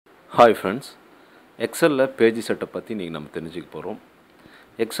Hi friends, Excel page setup பற்றி நீங்கள் நம்ம தெரிஞ்சுக்க போகிறோம்.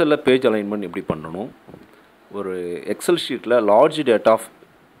 Excel page alignment எப்படி பண்ணணும், ஒரு Excel ஷீட்டில் லார்ஜ் டேட்டா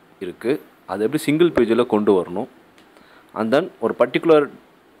இருக்குது, அது எப்படி சிங்கிள் பேஜில் கொண்டு வரணும், அண்ட் தென் ஒரு பர்டிகுலர்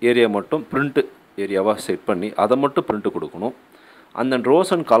ஏரியா மட்டும் பிரிண்ட் ஏரியாவாக செட் பண்ணி அதை மட்டும் பிரிண்ட் கொடுக்கணும். And then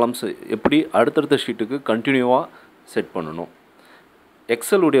rose and columns எப்படி அடுத்தடுத்த ஷீட்டுக்கு கண்டினியூவாக செட் பண்ணணும்,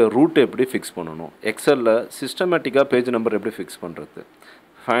 எக்ஸலுடைய ரூட் எப்படி ஃபிக்ஸ் பண்ணணும், எக்ஸலில் சிஸ்டமேட்டிக்காக பேஜ் நம்பர் எப்படி ஃபிக்ஸ் பண்ணுறது,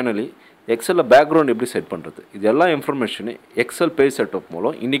 ஃபைனலி எக்ஸலில் பேக்ரவுண்ட் எப்படி செட் பண்ணுறது, இது எல்லா இன்ஃபர்மேஷனு எக்ஸல் பேஜ் செட்டப்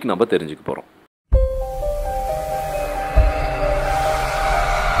மூலம் இன்றைக்கி நம்ம தெரிஞ்சுக்க போகிறோம்.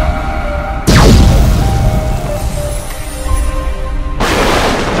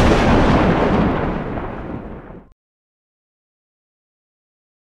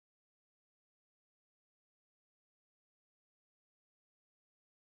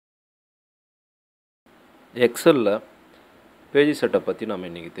 எக்ஸலில் பேஜ் செட்டப் பற்றி நம்ம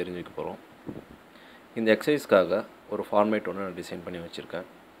இன்றைக்கி தெரிஞ்சுக்க போகிறோம். இந்த எக்ஸசைஸ்க்காக ஒரு ஃபார்மேட் ஒன்று நான் டிசைன் பண்ணி வச்சுருக்கேன்.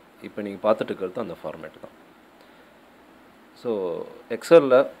 இப்போ நீங்கள் பார்த்துட்டு இருக்கிறது அந்த ஃபார்மேட் தான். ஸோ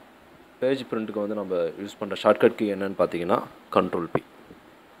எக்ஸலில் பேஜ் பிரிண்ட்டுக்கு வந்து நம்ம யூஸ் பண்ணுற ஷார்ட்கட் கீ என்னென்னு பார்த்தீங்கன்னா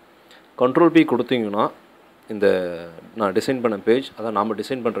கண்ட்ரோல் பி கொடுத்தீங்கன்னா இந்த நான் டிசைன் பண்ண பேஜ், அதான் நாம்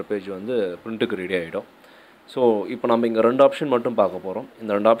டிசைன் பண்ணுற பேஜ் வந்து பிரிண்ட்டுக்கு ரெடி ஆகிடும். ஸோ இப்போ நம்ம இங்கே 2 ஆப்ஷன் மட்டும் பார்க்க போகிறோம்.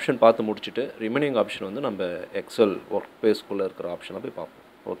 இந்த 2 ஆப்ஷன் பார்த்து முடிச்சுட்டு ரிமைனிங் ஆப்ஷன் வந்து நம்ம எக்ஸல் ஒர்க் பேஸ்க்குள்ளே இருக்கிற ஆப்ஷனை போய் பார்ப்போம்.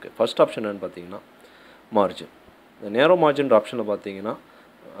 ஓகே, ஃபஸ்ட் ஆப்ஷன் என்னென்னு பார்த்தீங்கன்னா மார்ஜின். இந்த நேரோ மார்ஜின் ஆப்ஷனில் பார்த்தீங்கன்னா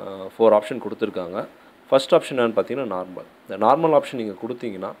 4 ஆப்ஷன் கொடுத்துருக்காங்க. ஃபஸ்ட் ஆப்ஷன் என்னென்னு பார்த்தீங்கன்னா நார்மல். இந்த நார்மல் ஆப்ஷன் நீங்கள்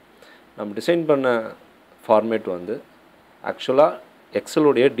கொடுத்தீங்கன்னா நம்ம டிசைன் பண்ண ஃபார்மேட் வந்து ஆக்சுவலாக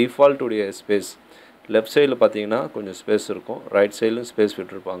எக்ஸலுடைய டிஃபால்ட்டுடைய ஸ்பேஸ் லெஃப்ட் சைடில் பார்த்தீங்கன்னா கொஞ்சம் ஸ்பேஸ் இருக்கும், ரைட் சைட்லையும் ஸ்பேஸ்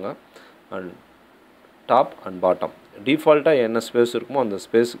விட்டுருப்பாங்க, அண்ட் டாப் அண்ட் பாட்டம் டிஃபால்ட்டாக என்ன ஸ்பேஸ் இருக்குமோ அந்த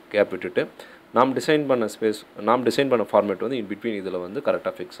ஸ்பேஸ் கேப் விட்டுட்டு நாம் டிசைன் பண்ண ஃபார்மேட் வந்து இன் பிட்வீன் இதில் வந்து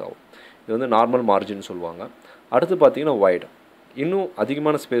கரெக்டாக ஃபிக்ஸ் ஆகும். இது வந்து நார்மல் மார்ஜின் சொல்லுவாங்க. அடுத்து பார்த்திங்கன்னா வைடு, இன்னும்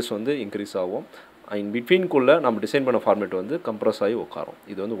அதிகமான ஸ்பேஸ் வந்து இன்க்ரீஸ் ஆகும். இன் பிட்வீன்குள்ளே நம்ம டிசைன் பண்ண ஃபார்மேட் வந்து கம்ப்ரஸ் ஆகி உட்காரும்,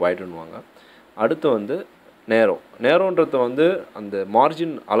 இது வந்து வைடுன்னுவாங்க. அடுத்து வந்து நேரோன்றது வந்து அந்த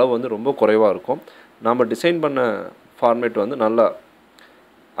மார்ஜின் அளவு வந்து ரொம்ப குறைவாக இருக்கும். நம்ம டிசைன் பண்ண ஃபார்மேட் வந்து நல்லா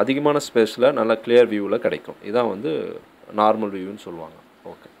அதிகமான ஸ்பேஸில் நல்லா கிளியர் வியூவில் கிடைக்கும். இதான் வந்து நார்மல் வியூன்னு சொல்லுவாங்க.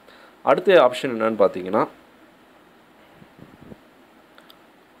 ஓகே, அடுத்த ஆப்ஷன் என்னன்னு பார்த்தீங்கன்னா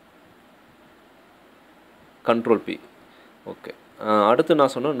கண்ட்ரோல் பி. ஓகே, அடுத்து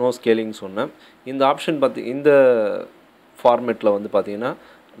நான் சொன்னேன் நோ ஸ்கேலிங் சொன்னேன். இந்த ஆப்ஷன் இந்த ஃபார்மேட்டில் வந்து பார்த்தீங்கன்னா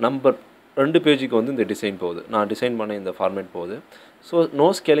நம்பர் 2 பேஜுக்கு வந்து இந்த டிசைன் போகுது, நான் டிசைன் பண்ண இந்த ஃபார்மேட் போகுது. ஸோ நோ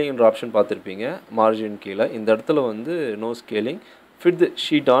ஸ்கேலிங்ன்ற ஆப்ஷன் பார்த்துருப்பீங்க மார்ஜின் கீழே. இந்த இடத்துல வந்து no scaling fit the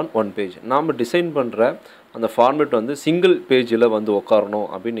sheet on 1 page. நாம் டிசைன் பண்ணுற அந்த ஃபார்மேட் வந்து சிங்கிள் பேஜில் வந்து உட்காரணும்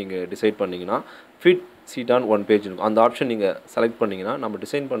அப்படின்னு நீங்கள் டிசைட் பண்ணிங்கன்னா ஃபிட் ஷீட் ஆன் 1 பேஜ் இருக்கும். அந்த ஆப்ஷன் நீங்கள் செலக்ட் பண்ணிங்கன்னா நம்ம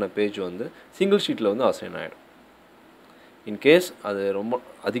டிசைன் பண்ண பேஜ் வந்து சிங்கிள் ஷீட்டில் வந்து அசைன் ஆகிடும். இன்கேஸ் அது ரொம்ப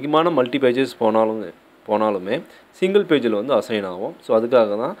அதிகமான மல்டி பேஜஸ் போனாலுமே சிங்கிள் பேஜில் வந்து அசைன் ஆகும். ஸோ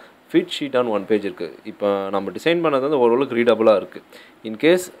அதுக்காக தான் ஃபிட் ஷீட் ஆன் 1 பேஜ் இருக்குது. இப்போ நம்ம டிசைன் பண்ணது வந்து ஓரளவுக்கு ரீடபுளாக இருக்குது.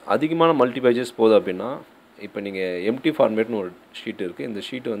 இன்கேஸ் அதிகமான மல்டி பேஜஸ் போகுது அப்படின்னா இப்போ நீங்கள் எம்டி ஃபார்மேட்னு ஒரு ஷீட் இருக்குது, இந்த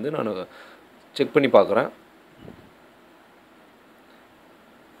ஷீட்டு வந்து நான் செக் பண்ணி பார்க்குறேன்.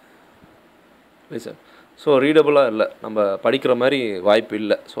 இல்லை சார், ஸோ ரீடபுளாக இல்லை, நம்ம படிக்கிற மாதிரி வாய்ப்பு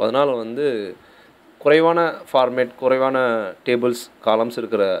இல்லை. ஸோ அதனால் வந்து குறைவான ஃபார்மேட், குறைவான டேபிள்ஸ் காலம்ஸ்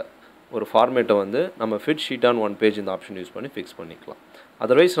இருக்கிற ஒரு ஃபார்மேட்டை வந்து நம்ம ஃபிட் ஷீட் ஆன் 1 பேஜ் இந்த ஆப்ஷன் யூஸ் பண்ணி ஃபிக்ஸ் பண்ணிக்கலாம்.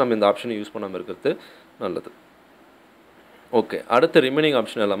 அதர்வைஸ் நம்ம இந்த ஆப்ஷனை யூஸ் பண்ணாமல் இருக்கிறது நல்லது. ஓகே, அடுத்த ரிமைனிங்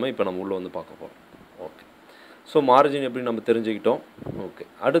ஆப்ஷன் எல்லாமே இப்போ நம்ம உள்ளே வந்து பார்க்க போகிறோம். ஓகே, ஸோ மார்ஜின் எப்படி நம்ம தெரிஞ்சுக்கிட்டோம். ஓகே,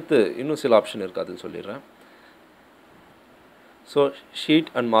 அடுத்து இன்னும் சில ஆப்ஷன் இருக்குது, அதுன்னு சொல்லிடுறேன். So sheet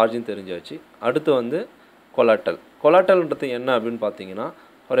and margin தெரிஞ்சாச்சு. அடுத்து வந்து கொலாட்டல்ன்றது என்ன அப்படின்னு பார்த்தீங்கன்னா,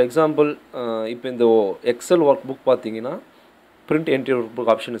 ஃபார் எக்ஸாம்பிள் இப்போ இந்த எக்ஸல் ஒர்க் புக் பார்த்தீங்கன்னா பிரிண்ட் என்ட்ரி ஒர்க்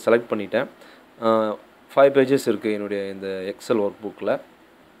புக் ஆப்ஷனை செலக்ட் பண்ணிட்டேன். 5 பேஜஸ் இருக்குது என்னுடைய இந்த எக்ஸல் ஒர்க் புக்கில்.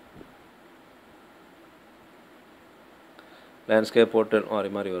 லேண்ட்ஸ்கேப்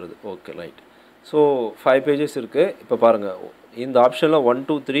போர்ட்டல் மாதிரி வருது. Okay, right. ஸோ 5 பேஜஸ் இருக்குது. இப்போ பாருங்கள், இந்த ஆப்ஷனில் 1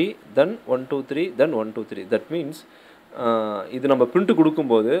 2 3 தென் 1 2 3 தென் 1 2 3. தட் மீன்ஸ் இது நம்ம பிரிண்ட்டு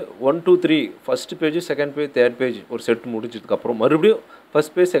கொடுக்கும்போது 1 2 3 first page, second page, third page ஒரு செட் முடிச்சதுக்கப்புறம் மறுபடியும்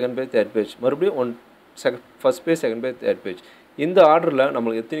first page, second page, third page, மறுபடியும் first page, second page, third page. இந்த ஆர்டரில்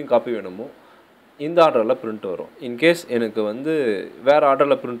நம்மளுக்கு எத்தனை காப்பி வேணுமோ இந்த ஆர்டரில் பிரிண்ட் வரும். இன்கேஸ் எனக்கு வந்து வேறு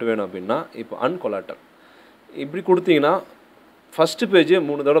ஆர்டரில் பிரிண்ட் வேணும் அப்படின்னா இப்போ அன்கொலாட்டல் இப்படி கொடுத்தீங்கன்னா ஃபஸ்ட்டு பேஜ்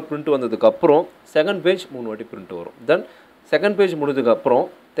 3 தடவை பிரிண்ட் வந்ததுக்கப்புறம் செகண்ட் பேஜ் 3 வாட்டி பிரிண்ட் வரும். தென் செகண்ட் பேஜ் முடிஞ்சதுக்கப்புறம்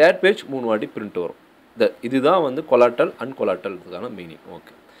தேர்ட் பேஜ் 3 வாட்டி பிரிண்ட் வரும். இதுதான் வந்து கொலாட்டல் அன்கொலாட்டல்துக்கான மீனிங்.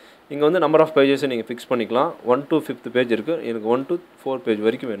 ஓகே, இங்கே வந்து நம்பர் ஆஃப் பேஜஸை நீங்கள் ஃபிக்ஸ் பண்ணிக்கலாம். 1 to 5th பேஜ் இருக்குது, எனக்கு 1 to 4 பேஜ்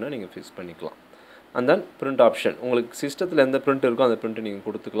வரைக்கும் வேணால் நீங்கள் ஃபிக்ஸ் பண்ணிக்கலாம். அண்ட் தென் பிரிண்ட் ஆப்ஷன், உங்களுக்கு சிஸ்டத்தில் எந்த பிரிண்ட் இருக்கோ அந்த பிரிண்ட்டு நீங்கள்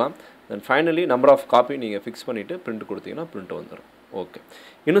கொடுத்துக்கலாம். Then finally number of copy நீங்கள் ஃபிக்ஸ் பண்ணிவிட்டு பிரிண்ட் கொடுத்தீங்கன்னா பிரிண்ட் வந்துடும். ஓகே,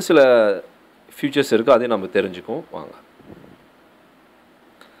 இன்னும் சில ஃபியூச்சர்ஸ் இருக்குது, அதையும் நம்ம தெரிஞ்சுக்குவோம் வாங்க.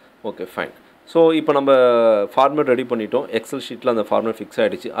 Okay fine. ஸோ இப்போ நம்ம ஃபார்மேட் ரெடி பண்ணிட்டோம், எக்ஸல் ஷீட்டில் அந்த ஃபார்மேட் ஃபிக்ஸ்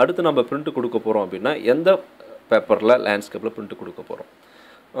ஆகிடுச்சு. அடுத்து நம்ம பிரிண்ட் கொடுக்க போகிறோம் அப்படின்னா எந்த பேப்பரில் லேண்ட்ஸ்கேப்பில் பிரிண்ட் கொடுக்க போகிறோம்.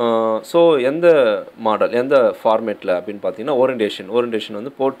 ஸோ எந்த மாடல் எந்த ஃபார்மேட்டில் அப்படின்னு பார்த்தீங்கன்னா ஓரியன்டேஷன்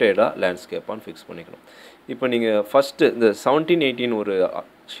வந்து போர்ட்ரேட்டாக லேண்ட்ஸ்கேப்பான்னு ஃபிக்ஸ் பண்ணிக்கணும். இப்போ நீங்கள் ஃபஸ்ட்டு இந்த 1718 ஒரு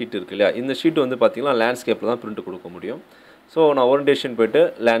ஷீட் இருக்குது இல்லையா, இந்த ஷீட் வந்து பார்த்திங்கன்னா லேண்ட்ஸ்கேப்பில் தான் பிரிண்ட் கொடுக்க முடியும். ஸோ நான் ஓரியன்டேஷன் போய்ட்டு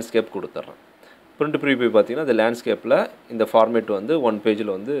லேண்ட்ஸ்கேப் கொடுத்துட்றேன். பிரிண்ட் ப்ரீவியூ பார்த்தீங்கன்னா இந்த லேண்ட்ஸ்கேப்பில் இந்த ஃபார்மேட் வந்து 1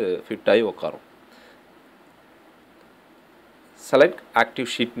 பேஜில் வந்து ஃபிட் ஆகி உட்காரும். செலக்ட் ஆக்டிவ்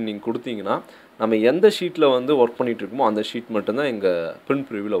ஷீட் நீங்கள் கொடுத்தீங்கன்னா நம்ம எந்த ஷீட்டில் வந்து ஒர்க் பண்ணிகிட்டு இருக்கோமோ அந்த ஷீட் மட்டும்தான் எங்கள் பிரிண்ட்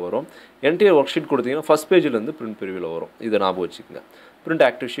ப்ரிவியூவில் வரும். என்டையர் ஒர்க் ஷீட் கொடுத்தீங்கன்னா ஃபஸ்ட் பேஜிலேருந்து பிரிண்ட் ப்ரிவியூவில் வரும். இதை ஞாபகம் வச்சுக்கோங்க. பிரிண்ட்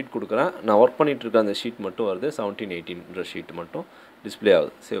ஆக்டிவ் ஷீட் கொடுக்குறேன், நான் ஒர்க் பண்ணிகிட்டு இருக்க அந்த ஷீட் மட்டும் வருது, 1718 ஷீட் மட்டும் டிஸ்பிளே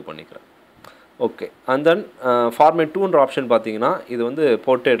ஆகுது, சேவ் பண்ணிக்கிறேன். Okay, and then format 2ன்ற option பார்த்தீங்கன்னா இது வந்து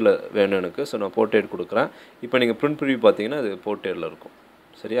போர்ட்ரேட்டில் வேணும் எனக்கு. ஸோ நான் போர்ட்ரேட் கொடுக்குறேன். இப்போ நீங்கள் பிரிண்ட் ப்ரிவியூ பார்த்தீங்கன்னா இது போர்ட்ரேட்டில் இருக்கும்.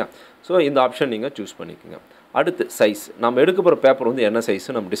 சரியா? ஸோ இந்த ஆப்ஷன் நீங்கள் சூஸ் பண்ணிக்கோங்க. அடுத்து சைஸ், நம்ம எடுக்க போகிற பேப்பர் வந்து என்ன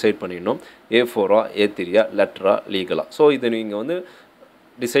சைஸு நம்ம டிசைட் பண்ணிடணும். A4 A3 லெட்டரா லீகலா. ஸோ இதை நீங்கள் வந்து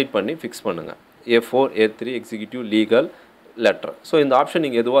டிசைட் பண்ணி ஃபிக்ஸ் பண்ணுங்கள். A4 A3 executive legal letter. So இந்த ஆப்ஷன்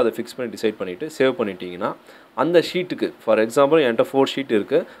நீங்கள் எதுவோ அதை ஃபிக்ஸ் பண்ணி டிசைட் பண்ணிவிட்டு சேவ் பண்ணிட்டீங்கன்னா அந்த ஷீட்டுக்கு, ஃபார் எக்ஸாம்பிள் என்கிட்ட 4 ஷீட்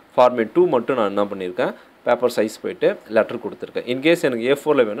இருக்குது, ஃபார்மேட் 2 மட்டும் நான் என்ன பண்ணியிருக்கேன், பேப்பர் சைஸ் போய்ட்டு லெட்டர் கொடுத்துருக்கேன். இன்கேஸ் எனக்கு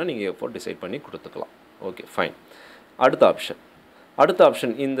A4ல் வேணால் நீங்கள் A4 டிசைட் பண்ணி கொடுத்துக்கலாம். Okay fine. அடுத்த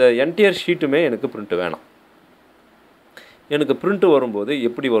ஆப்ஷன் இந்த என்டையர் ஷீட்டுமே எனக்கு பிரிண்ட் வேணாம். எனக்கு பிரிண்ட் வரும்போது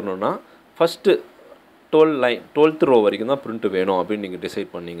எப்படி வரணும்னா ஃபஸ்ட்டு 12th ரோ வரைக்கும் தான் பிரிண்ட் வேணும் அப்படின்னு நீங்கள் டிசைட்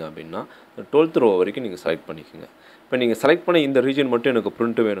பண்ணிங்க அப்படின்னா 12th ரோ வரைக்கும் நீங்கள் செலக்ட் பண்ணிக்கோங்க. இப்போ நீங்கள் செலக்ட் பண்ண இந்த ரீஜன் மட்டும் எனக்கு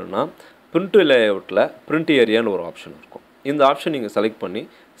பிரிண்ட் வேணும்னா பிரிண்ட் லேஅவுட்டில் பிரிண்ட் ஏரியான்னு ஒரு ஆப்ஷன் இருக்கும். இந்த ஆப்ஷன் நீங்கள் செலக்ட் பண்ணி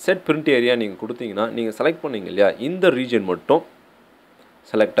செட் பிரிண்ட் ஏரியா நீங்கள் கொடுத்தீங்கன்னா நீங்கள் செலக்ட் பண்ணிங்க இல்லையா, இந்த ரீஜன் மட்டும்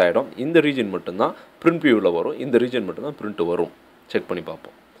செலக்ட் ஆகிடும். இந்த ரீஜன் மட்டும்தான் பிரிண்ட் வியூவில் வரும், இந்த ரீஜன் மட்டும்தான் பிரிண்ட் வரும். செக் பண்ணி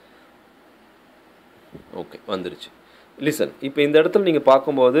பார்ப்போம். ஓகே வந்துருச்சு. லிசன், இப்போ இந்த இடத்துல நீங்கள்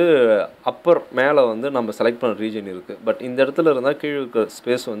பார்க்கும்போது அப்பர் மேலே வந்து நம்ம செலக்ட் பண்ண ரீஜன் இருக்குது. பட் இந்த இடத்துல இருந்தால் கீழே இருக்க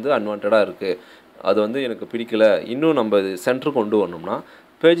ஸ்பேஸ் வந்து அன்வான்டாக இருக்குது, அது வந்து எனக்கு பிடிக்கல. இன்னும் நம்ம இது சென்டர் கொண்டு வரணும்னா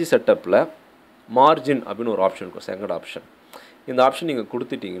பேஜ் செட்டப்பில் மார்ஜின் அப்படின்னு ஒரு ஆப்ஷன் இருக்கும், செகண்ட் ஆப்ஷன். இந்த ஆப்ஷன் நீங்கள்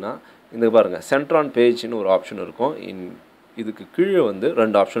கொடுத்துட்டிங்கன்னா இந்த பாருங்கள் சென்டர் ஆன் பேஜ்னு ஒரு ஆப்ஷன் இருக்கும். இதுக்கு கீழே வந்து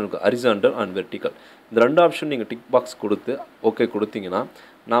 2 ஆப்ஷன் இருக்குது, ஹரிசாண்டல் அண்ட் வெர்டிக்கல். இந்த 2 ஆப்ஷன் நீங்கள் டிக் பாக்ஸ் கொடுத்து ஓகே கொடுத்தீங்கன்னா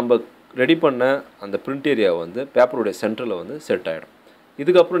நம்ம ரெடி பண்ண அந்த பிரிண்ட் ஏரியா வந்து பேப்பருடைய சென்டரில் வந்து செட் ஆகிடும்.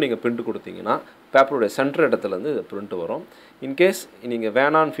 இதுக்கப்புறம் நீங்கள் பிரிண்ட் கொடுத்தீங்கன்னா பேப்பருடைய சென்டர் இடத்துலேருந்து இது பிரிண்ட் வரும். இன்கேஸ் நீங்கள்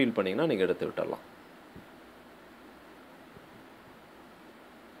வேணான்னு ஃபீல் பண்ணிங்கன்னா நீங்கள் எடுத்து விட்டுடலாம்.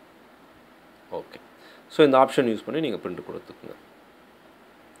 ஓகே, ஸோ இந்த ஆப்ஷன் யூஸ் பண்ணி நீங்கள் பிரிண்ட் கொடுத்துக்குங்க.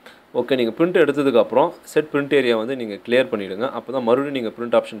 ஓகே, நீங்கள் பிரிண்ட் எடுத்ததுக்கப்புறம் செட் பிரிண்ட் ஏரியா வந்து நீங்கள் கிளியர் பண்ணிவிடுங்க. அப்போ தான் மறுபடியும் நீங்கள்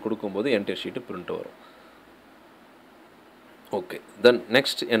பிரிண்ட் ஆப்ஷன் கொடுக்கும்போது என்டையர் ஷீட்டு பிரிண்ட் வரும். ஓகே, தென்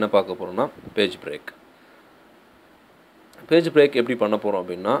நெக்ஸ்ட் என்ன பார்க்க போகிறோம்னா பேஜ் பிரேக். பேஜ் பிரேக் எப்படி பண்ண போகிறோம்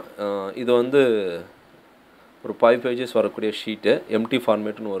அப்படின்னா இது வந்து ஒரு 5 பேஜஸ் வரக்கூடிய ஷீட்டு, எம்டி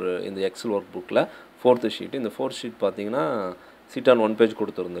ஃபார்மேட்னு ஒரு இந்த எக்ஸல் ஒர்க் புக்கில் 4th ஷீட்டு. இந்த 4th ஷீட் பார்த்தீங்கன்னா சீட் ஆன் 1 பேஜ்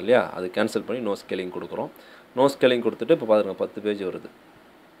கொடுத்துருந்தோம் இல்லையா, அது கேன்சல் பண்ணி நோ ஸ்கேலிங் கொடுக்குறோம். நோ ஸ்கேலிங் கொடுத்துட்டு இப்போ பாருங்கள் 10 பேஜ் வருது.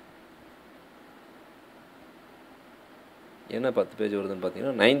 என்ன 10 பேஜ் வருதுன்னு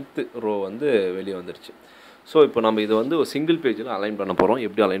பார்த்தீங்கன்னா 9th ரோ வந்து வெளியே வந்துருச்சு. ஸோ இப்போ நம்ம இதை வந்து ஒரு சிங்கிள் பேஜில் அலைன் பண்ண போகிறோம்.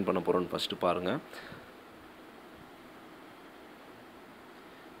 எப்படி அலைன் பண்ண போகிறோம்னு ஃபஸ்ட்டு பாருங்கள்.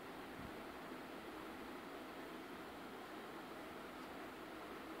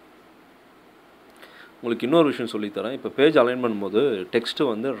 உங்களுக்கு இன்னொரு விஷயம் சொல்லித்தரேன். இப்போ பேஜ் அலைன் பண்ணும்போது டெக்ஸ்ட்டு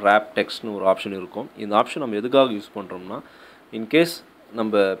வந்து ரேப் டெக்ஸ்ட்னு ஒரு ஆப்ஷன் இருக்கும். இந்த ஆப்ஷன் நம்ம எதுக்காக யூஸ் பண்ணுறோம்னா இன்கேஸ்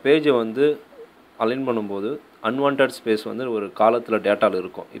நம்ம பேஜை வந்து அலைன் பண்ணும்போது அன்வான்ட் ஸ்பேஸ் வந்து ஒரு காலத்தில் டேட்டாவில்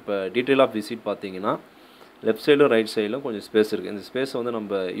இருக்கும். இப்போ டீட்டெயில் ஆஃப் விசிட் பார்த்தீங்கன்னா லெஃப்ட் சைடும் ரைட் சைடிலும் கொஞ்சம் ஸ்பேஸ் இருக்குது. இந்த ஸ்பேஸை வந்து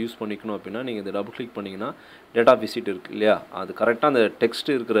நம்ம யூஸ் பண்ணிக்கணும் அப்படின்னா நீங்கள் இதை டபுள் கிளிக் பண்ணிங்கன்னா டேட்டா விசிட் இருக்குது இல்லையா, அது கரெக்டாக அந்த டெக்ஸ்ட்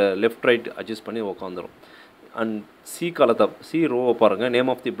இருக்கிற லெஃப்ட் ரைட் அட்ஜஸ்ட் பண்ணி உட்காந்துரும். அண்ட் சி ரோவை பாருங்கள், நேம்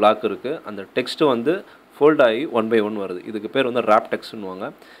ஆஃப் தி பிளாக் இருக்குது. அந்த டெக்ஸ்ட்டு வந்து ஃபோல்ட் ஆகி 1 by 1 வருது. இதுக்கு பேர் வந்து ரேப் டெக்ஸ்ட்னுவாங்க.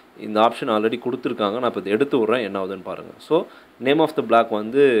 இந்த ஆப்ஷன் ஆல்ரெடி கொடுத்துருக்காங்க, நான் இப்போ இதை எடுத்து விட்றேன், என்ன ஆகுதுன்னு பாருங்கள். So name of the black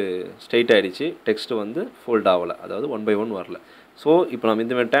வந்து ஸ்ட்ரைட் ஆகிடுச்சு, டெக்ஸ்ட்டு வந்து ஃபோல்ட் ஆகலை, அதாவது 1 by 1 வரல. ஸோ இப்போ நம்ம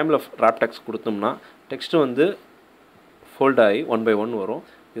இந்த மாதிரி டைமில் ரேப் டெக்ஸ்ட் கொடுத்தோம்னா டெக்ஸ்ட்டு வந்து ஃபோல்ட் ஆகி 1 by 1 வரும்.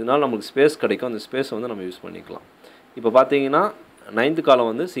 இதனால் நமக்கு ஸ்பேஸ் கிடைக்கும், அந்த ஸ்பேஸை வந்து நம்ம யூஸ் பண்ணிக்கலாம். இப்போ பார்த்தீங்கன்னா 9th காலம்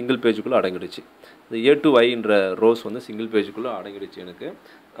வந்து சிங்கிள் பேஜுக்குள்ளே அடங்கிடுச்சு. இந்த A to Iன்ற ரோஸ் வந்து சிங்கிள் பேஜுக்குள்ளே அடங்கிடுச்சு எனக்கு.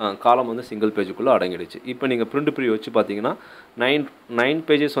 காலம் வந்து சிங்கிள் பேஜுக்குள்ளே அடங்கிடுச்சு. இப்போ நீங்கள் பிரிண்ட் ப்ரிவ்யூ வச்சு பார்த்தீங்கன்னா 9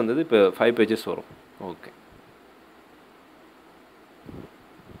 பேஜஸ் வந்தது, இப்போ 5 பேஜஸ் வரும். ஓகே,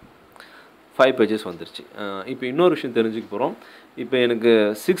 5 பேஜஸ் வந்துருச்சு. இப்போ இன்னொரு விஷயம் தெரிஞ்சுக்க போகிறோம். இப்போ எனக்கு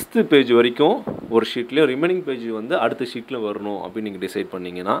 6th பேஜ் வரைக்கும் ஒரு ஷீட்லேயும் ரிமைனிங் பேஜ் வந்து அடுத்த ஷீட்டில் வரணும் அப்படின்னு நீங்கள் டிசைட்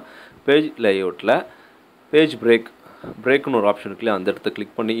பண்ணிங்கன்னா பேஜ் லேஅவுட்டில் பேஜ் பிரேக்னு ஒரு ஆப்ஷன் இருக்குல்லையா, அந்த இடத்த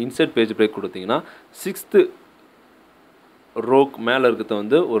கிளிக் பண்ணி இன்சர்ட் பேஜ் பிரேக் கொடுத்தீங்கன்னா 6th ரோக்கு மேலே இருக்கிறது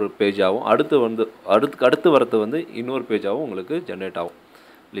வந்து ஒரு பேஜ் ஆகும், அடுத்து வரது வந்து இன்னொரு பேஜாகவும் உங்களுக்கு ஜென்ரேட் ஆகும்.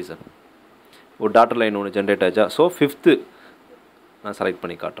 லிசன், ஒரு டாட்டர் லைன் ஒன்று ஜென்ரேட் ஆச்சா. ஸோ 5th நான் செலக்ட்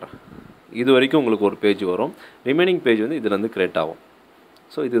பண்ணி காட்டுறேன். இது வரைக்கும் உங்களுக்கு ஒரு பேஜ் வரும், ரிமைனிங் பேஜ் வந்து இதுலேருந்து கிரியேட் ஆகும்.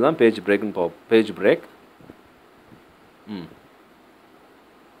 ஸோ இதுதான் பேஜ் பிரேக்.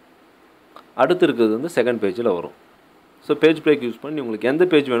 அடுத்து இருக்கிறது வந்து செகண்ட் பேஜில் வரும். ஸோ பேஜ் பிரேக் யூஸ் பண்ணி உங்களுக்கு எந்த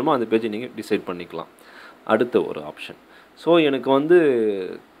பேஜ் வேணுமோ அந்த பேஜை நீங்கள் டிசைட் பண்ணிக்கலாம். அடுத்த ஒரு ஆப்ஷன். ஸோ எனக்கு வந்து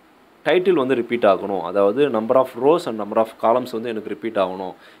டைட்டில் வந்து ரிப்பீட் ஆகணும், அதாவது number of rose and number of columns வந்து எனக்கு ரிப்பீட்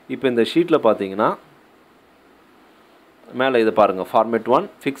ஆகணும். இப்போ இந்த ஷீட்டில் பார்த்தீங்கன்னா மேலே இதை பாருங்கள், format 1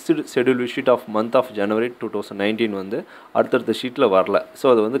 fixed schedule sheet of month of ஜனவரி 2019 வந்து அடுத்தடுத்த ஷீட்டில் வரல. ஸோ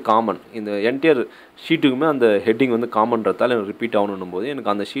அது வந்து காமன், இந்த என்டையர் ஷீட்டுக்குமே அந்த ஹெட்டிங் வந்து காமன்றதால் எனக்கு ரிப்பீட் ஆகணும் போது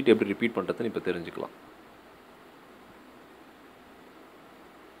எனக்கு அந்த ஷீட் எப்படி ரிப்பீட் பண்ணுறதுன்னு இப்போ தெரிஞ்சுக்கலாம்.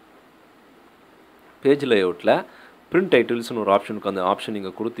 பேஜ் லேஅவுட்டில் பிரிண்ட் டைட்டில்ஸ்னு ஒரு ஆப்ஷனுக்கு அந்த ஆப்ஷன்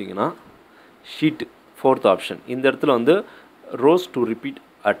நீங்கள் கொடுத்தீங்கன்னா ஷீட் 4th ஆப்ஷன், இந்த இடத்துல வந்து rose to repeat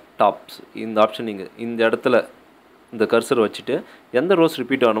at tops, இந்த ஆப்ஷன் நீங்கள் இந்த இடத்துல இந்த கர்சர் வச்சுட்டு எந்த ரோஸ்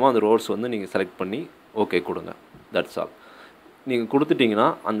ரிப்பீட் ஆகணுமோ அந்த ரோஸ் வந்து நீங்கள் செலக்ட் பண்ணி ஓகே கொடுங்க. That's all. நீங்கள் கொடுத்துட்டிங்கன்னா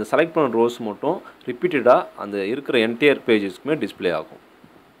அந்த செலக்ட் பண்ண ரோஸ் மட்டும் ரிப்பீட்டடாக அந்த இருக்கிற என்டையர் பேஜஸ்க்குமே டிஸ்பிளே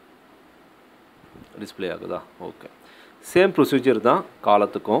ஆகுதா? ஓகே, சேம் ப்ரொசீஜர் தான்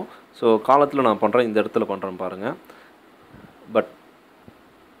காலத்துக்கும். ஸோ காலத்தில் நான் பண்ணுறேன், இந்த இடத்துல பண்ணுறேன் பாருங்கள். பட்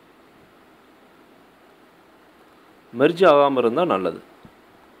மெர்ஜ் ஆகாமல் இருந்தால் நல்லது.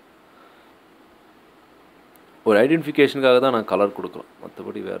 ஒரு ஐடென்டிஃபிகேஷனுக்காக தான் நான் கலர் கொடுக்குறோம்,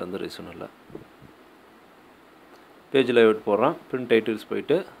 மற்றபடி வேறு எந்த ரீசனும் இல்லை. பேஜ் லேஅவுட் போடுறேன், பிரிண்ட் டைட்டில்ஸ்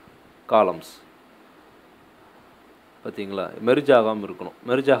போயிட்டு காலம்ஸ் பார்த்தீங்களா, மெர்ஜ் ஆகாமல் இருக்கணும்.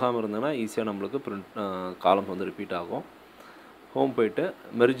 மெர்ஜ் ஆகாமல் இருந்ததுன்னா ஈஸியாக நம்மளுக்கு பிரிண்ட் காலம்ஸ் வந்து ரிப்பீட் ஆகும். ஹோம் போயிட்டு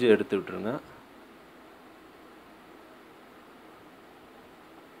மெர்ஜ் எடுத்து விட்டுருங்க.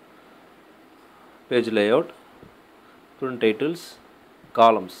 Page layout, print titles,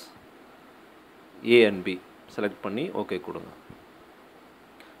 columns A and B select பண்ணி ஓகே கொடுங்க.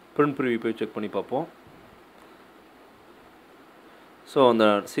 பிரிண்ட் ப்ரிவ்யூ போய் செக் பண்ணி பார்ப்போம். ஸோ அந்த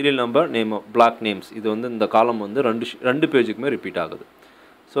serial number name black names இது வந்து இந்த காலம் வந்து ரெண்டு பேஜுக்குமே ரிப்பீட் ஆகுது.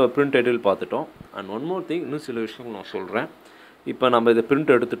 ஸோ பிரிண்ட் டைட்டில் பார்த்துட்டோம். அண்ட் ஒன் மோர் திங், இன்னும் சில விஷயங்கள் நான் சொல்கிறேன். இப்போ நம்ம இதை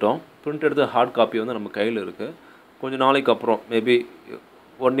பிரிண்ட் எடுத்துட்டோம். பிரிண்ட் எடுத்து ஹார்ட் காப்பி வந்து நம்ம கையில் இருக்குது. கொஞ்சம் நாளைக்கு அப்புறம் மேபி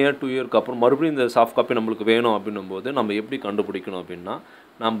 1 year 2 yearக்கு அப்புறம் மறுபடியும் இந்த சாஃப்ட் காப்பி நம்மளுக்கு வேணும் அப்படின்னும்போது நம்ம எப்படி கண்டுபிடிக்கணும் அப்படின்னா,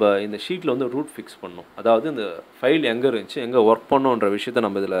 நம்ம இந்த ஷீட்டில் வந்து ரூட் ஃபிக்ஸ் பண்ணணும். அதாவது இந்த ஃபைல் எங்கே இருந்துச்சு, எங்கே ஒர்க் பண்ணோன்ற விஷயத்தை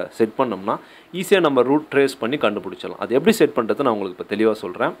நம்ம இதில் செட் பண்ணோம்னா ஈஸியாக நம்ம ரூட் ட்ரேஸ் பண்ணி கண்டுபிடிச்சிடலாம். அது எப்படி செட் பண்ணுறது நான் உங்களுக்கு இப்போ தெளிவாக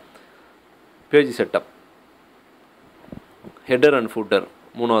சொல்கிறேன். Page setup, header and footer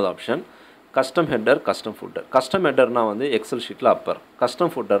 3வது option, custom header, custom footer. Custom ஹெட்டர்னால் வந்து எக்ஸல் ஷீட்டில் அப்பர்,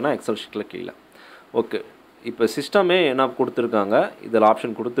 கஸ்டம் ஃபூட்டர்னால் எக்ஸல் ஷீட்டில் கீழே. ஓகே, இப்போ சிஸ்டமே என்ன கொடுத்துருக்காங்க, இதில்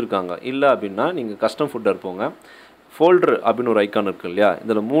ஆப்ஷன் கொடுத்துருக்காங்க. இல்லை அப்படின்னா நீங்கள் கஸ்டம் ஃபுட்டர் போங்க. ஃபோல்டர் அப்படின்னு ஒரு ஐக்கான் இருக்குது இல்லையா,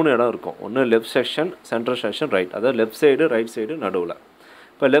 இதில் 3 இடம் இருக்கும். ஒன்று left section, central section, right. அதாவது லெஃப்ட் சைடு, ரைட் சைடு, நடுவில்.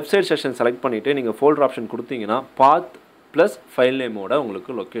 இப்போ லெஃப்ட் சைடு செக்ஷன் செலக்ட் பண்ணிவிட்டு நீங்கள் ஃபோல்டர் ஆப்ஷன் கொடுத்தீங்கன்னா பாத் ப்ளஸ் ஃபைல் நேமோட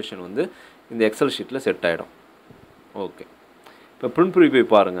உங்களுக்கு லொக்கேஷன் வந்து இந்த எக்ஸல் ஷீட்டில் செட் ஆகிடும். ஓகே, இப்போ பிரிண்ட் ப்ரிவ்யூ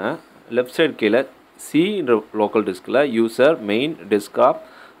போய் பாருங்கள். லெஃப்ட் சைடு கீழே சின்ற லோக்கல் டிஸ்கில் user, main, desktop,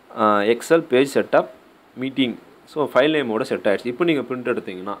 XL, page setup, meeting. So file நேமோட set ஆகிடுச்சு. இப்போ நீங்கள் பிரிண்ட்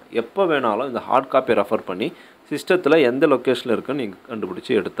எடுத்திங்கன்னா எப்போ வேணாலும் இந்த ஹார்ட் காப்பியை ரெஃபர் பண்ணி சிஸ்டத்தில் எந்த லொக்கேஷனில் இருக்குன்னு நீங்கள்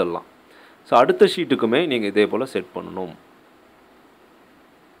கண்டுபிடிச்சி எடுத்துடலாம். ஸோ அடுத்த ஷீட்டுக்குமே நீங்கள் இதே போல் செட் பண்ணணும்.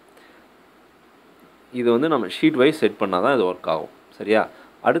 இது வந்து நம்ம ஷீட் வைஸ் செட் பண்ணால் தான் இது ஒர்க் ஆகும். சரியா?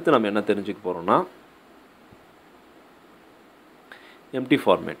 அடுத்து நம்ம என்ன தெரிஞ்சுக்க போகிறோம்னா எம்டி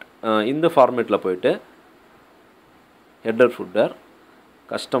ஃபார்மேட். இந்த ஃபார்மேட்டில் போய்ட்டு header footer,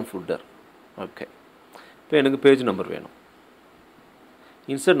 custom footer. Okay, இப்போ எனக்கு பேஜ் நம்பர் வேணும்.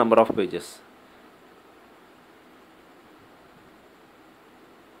 Insert number of pages,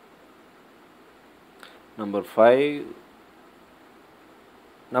 number 5.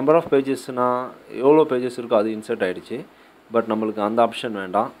 Number of பேஜஸ்னால் எவ்வளோ பேஜஸ் இருக்கோ அது இன்சர்ட் ஆகிடுச்சு. பட் நம்மளுக்கு அந்த ஆப்ஷன்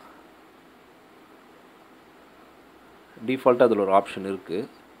வேண்டாம். டிஃபால்ட்டாக அதில் ஒரு ஆப்ஷன் இருக்குது,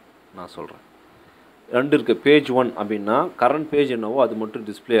 நான் சொல்கிறேன். 2 இருக்குது. பேஜ் 1 அப்படின்னா கரண்ட் பேஜ் என்னவோ அது மட்டும்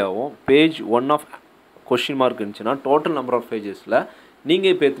டிஸ்பிளே ஆகும். பேஜ் 1 ஆஃப் கொஷின் மார்க் இருந்துச்சுன்னா டோட்டல் நம்பர் ஆஃப் பேஜஸில்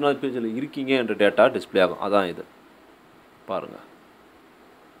நீங்கள் இப்போ எத்தனாவது பேஜில் இருக்கீங்க என்ற டேட்டா டிஸ்பிளே ஆகும். அதான் இது பாருங்கள்.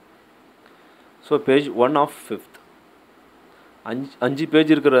 So page 1 of 5th 5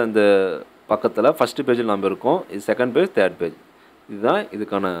 page இருக்கிற அந்த பக்கத்தில் ஃபஸ்ட்டு பேஜில் நம்ம இருக்கோம். இது செகண்ட் பேஜ், தேர்ட் பேஜ். இதுதான்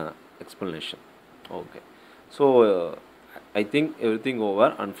இதுக்கான explanation. Okay. So I think everything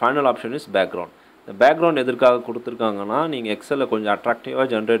over and final option is background. இந்த பேக்ரவுண்ட் எதற்காக கொடுத்துருக்காங்கன்னா, நீங்கள் எக்ஸலில் கொஞ்சம் அட்ராக்டிவாக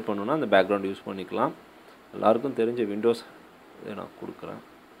ஜென்ரேட் பண்ணணுன்னா அந்த பேக்ரவுண்ட் யூஸ் பண்ணிக்கலாம். எல்லாருக்கும் தெரிஞ்ச விண்டோஸ் இதை நான் கொடுக்குறேன்.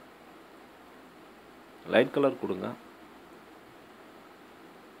 லைட் கலர் கொடுங்க.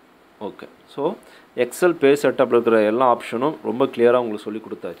 ஓகே. ஸோ எக்ஸல் பேஜ் செட்டப்பில் இருக்கிற எல்லா ஆப்ஷனும் ரொம்ப கிளியராக உங்களுக்கு சொல்லி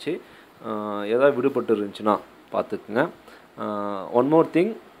கொடுத்தாச்சு. ஏதாவது விடுபட்டு இருந்துச்சுன்னா பார்த்துக்குங்க. ஒன் மோர்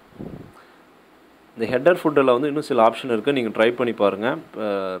திங், இந்த ஹெட்டர் ஃபுட்டில் வந்து இன்னும் சில ஆப்ஷன் இருக்குது, நீங்கள் ட்ரை பண்ணி பாருங்கள்.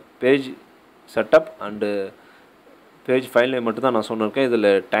 Page setup and page file name மட்டும் தான் நான் சொன்னிருக்கேன்.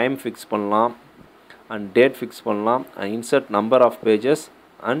 இதில் டைம் ஃபிக்ஸ் பண்ணலாம் அண்ட் டேட் ஃபிக்ஸ் பண்ணலாம், insert number of pages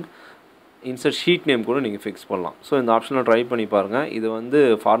and insert sheet name கூட நீங்கள் ஃபிக்ஸ் பண்ணலாம். ஸோ இந்த ஆப்ஷனில் ட்ரை பண்ணி பாருங்கள். இது வந்து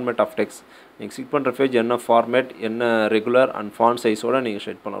ஃபார்மேட் ஆஃப் டெக்ஸ்ட். நீங்கள் செட் பண்ணுற பேஜ் என்ன ஃபார்மேட், என்ன ரெகுலர் அண்ட் ஃபாண்ட் சைஸோடு நீங்கள்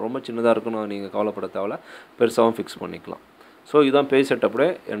செட் பண்ணலாம். ரொம்ப சின்னதாக இருக்குன்னு நீங்கள் கவலைப்பட தேவையில்ல, பெருசாகவும் ஃபிக்ஸ் பண்ணிக்கலாம். ஸோ இதுதான் page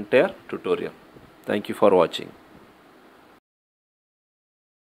செட்டப்புடைய entire tutorial. Thank you for watching.